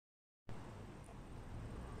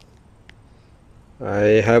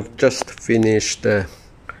I have just finished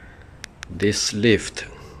this lift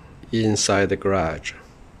inside the garage.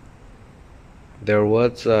 There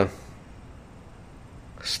was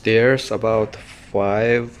stairs, about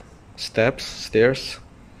 5 steps stairs.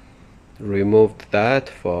 Removed that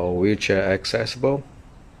for wheelchair accessible,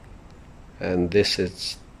 and this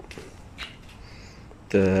is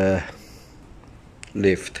the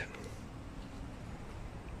lift.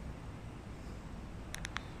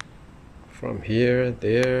 From here,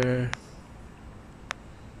 there.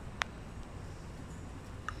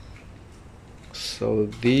 So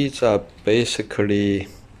these are basically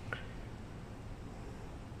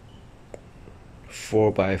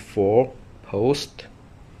 4x4 post.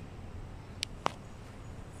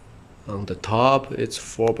 On the top it's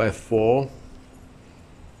 4x4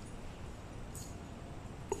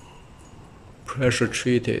 pressure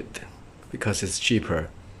treated because it's cheaper,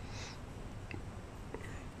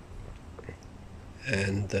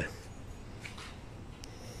 and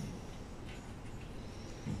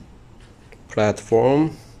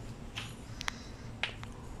platform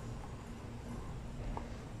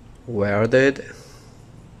welded,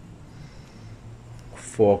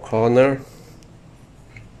 4 corner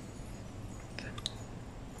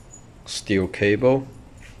steel cable.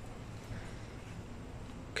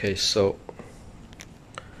 Okay, so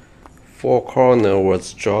 4 corner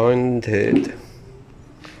was jointed.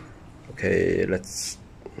 Okay, let's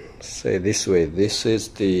say this way. This is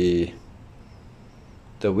the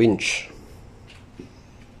winch.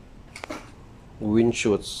 Winch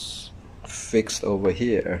was fixed over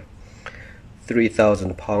here.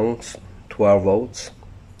 3,000 pounds, 12 volts,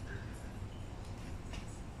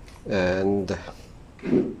 and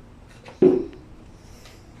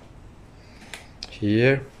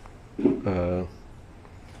here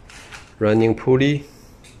running pulley,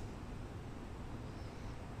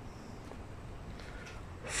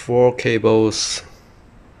 4 cables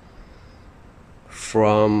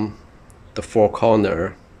from the 4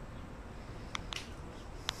 corner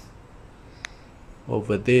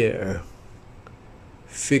over there,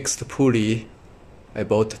 fixed pulley. I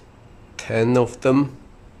bought 10 of them,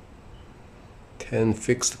 10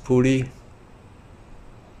 fixed pulley.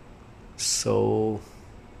 So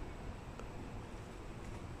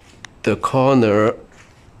the corner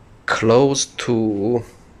close to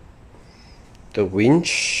the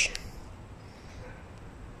winch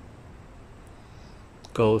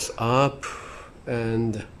goes up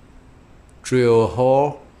and drill a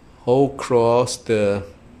hole across the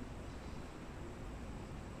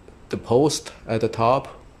post at the top.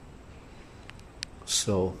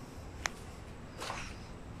 So,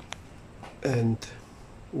 and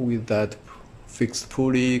with that fixed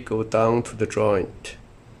pulley go down to the joint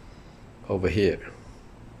over here,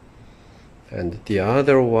 and the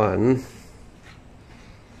other one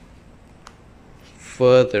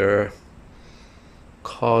further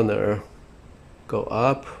corner go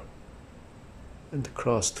up and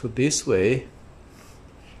cross to this way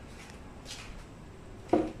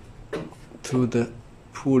to the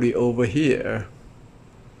pulley over here,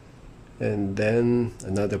 and then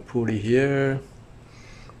another pulley here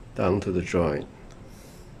down to the joint.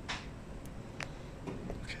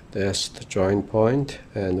 Okay, there's the joint point,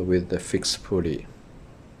 and with the fixed pulley.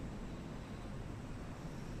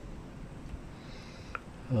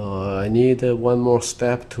 I need one more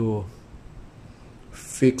step to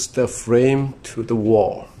fix the frame to the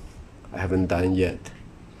wall. I haven't done yet.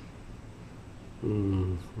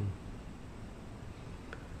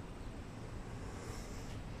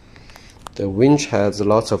 The winch has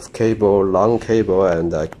lots of cable, long cable,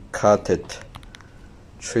 and I cut it,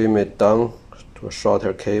 trim it down to a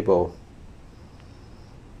shorter cable.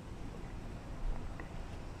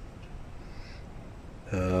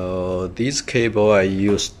 This cable I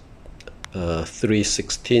used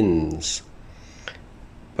 3/16,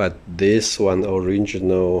 but this one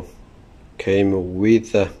original came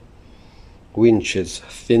with the winch, is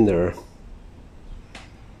thinner.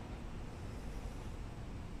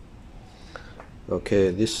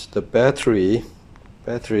 Okay, this the battery.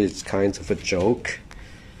 Battery is kind of a joke.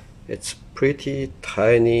 It's pretty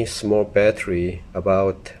tiny, small battery,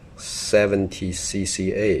 about 70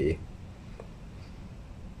 cca.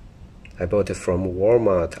 I bought it from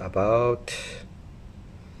Walmart, about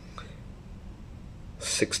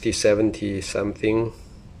 60, 70 something.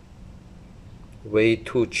 Way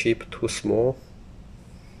too cheap, too small.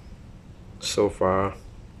 So far,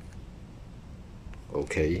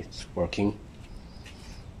 okay, it's working.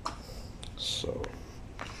 So,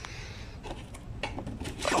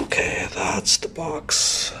 okay, that's the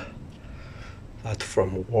box. That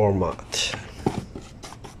from Walmart.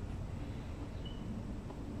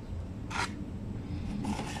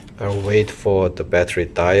 I'll wait for the battery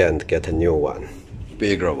die and get a new one,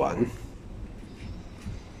 bigger one.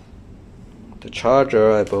 The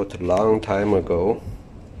charger I bought a long time ago.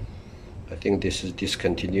 I think this is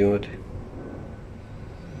discontinued.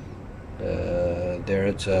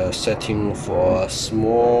 There's a setting for a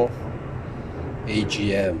small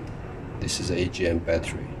AGM. This is AGM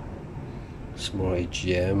battery. Small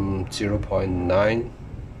AGM 0.9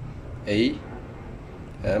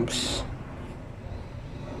 amps.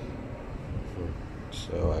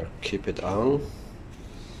 So I'll keep it on.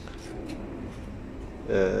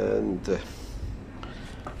 And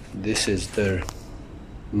this is the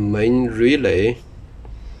main relay.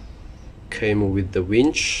 Came with the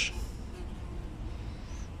winch.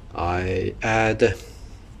 I add a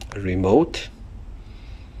remote.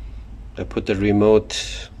 I put the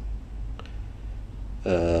remote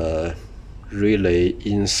relay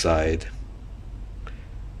inside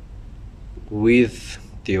with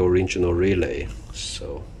the original relay,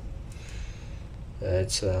 so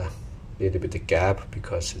it's a little bit gap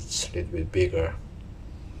because it's a little bit bigger.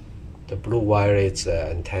 The blue wire is the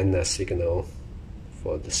antenna signal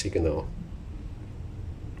for the signal,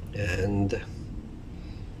 and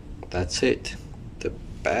that's it. The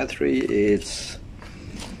battery is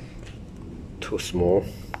too small.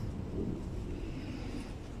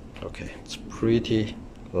 Okay, it's pretty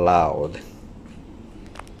loud.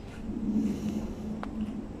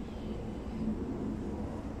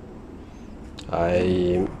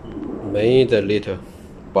 I made a little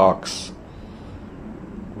box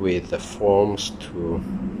with the forms to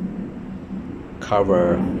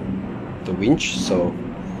cover the winch, so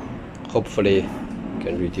hopefully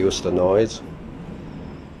can reduce the noise.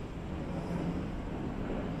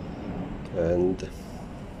 And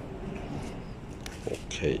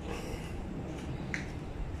okay,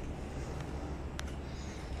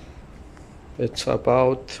 it's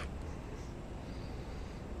about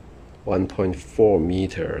 1.4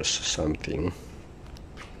 meters something.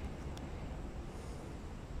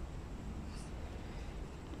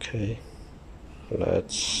 Okay,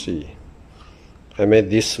 let's see. I made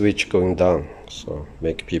this switch going down, so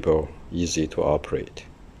make people easy to operate.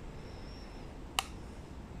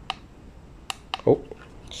 Oh,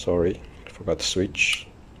 sorry, I forgot the switch.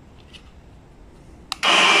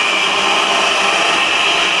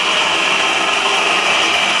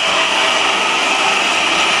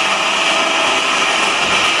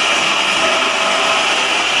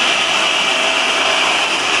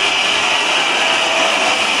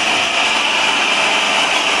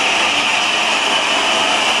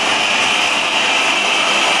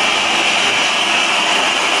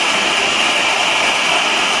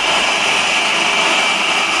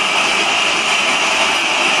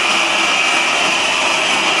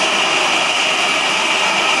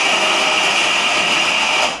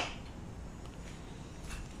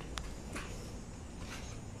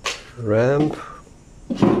 Ramp,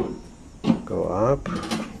 go up.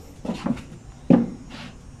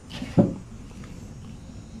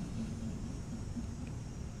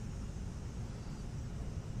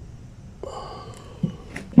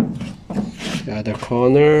 The other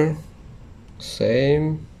corner,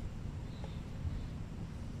 same.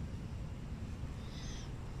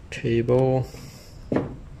 Cable.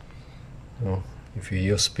 Oh, if you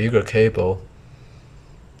use bigger cable,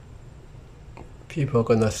 people are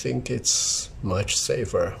gonna think it's much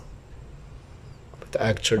safer, but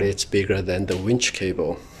actually it's bigger than the winch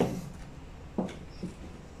cable,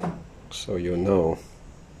 so you know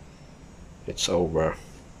it's over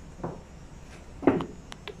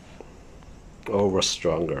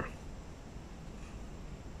stronger.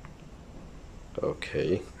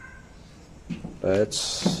 Okay,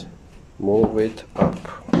 let's move it up.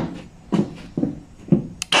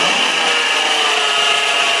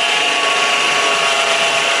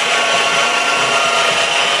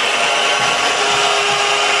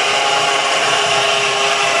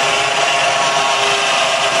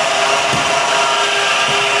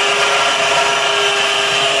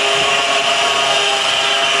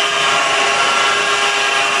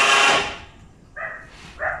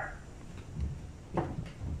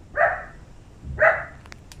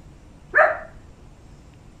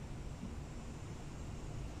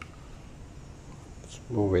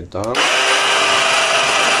 Move it down.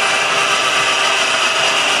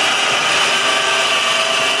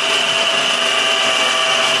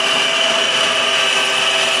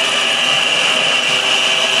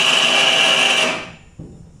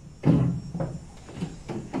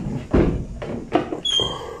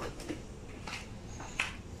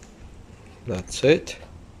 That's it.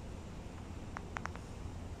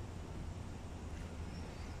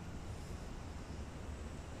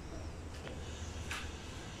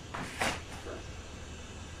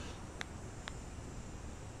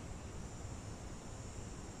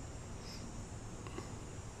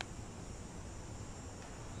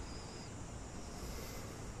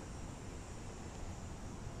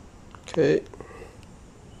 Okay.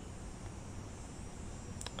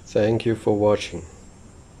 Thank you for watching.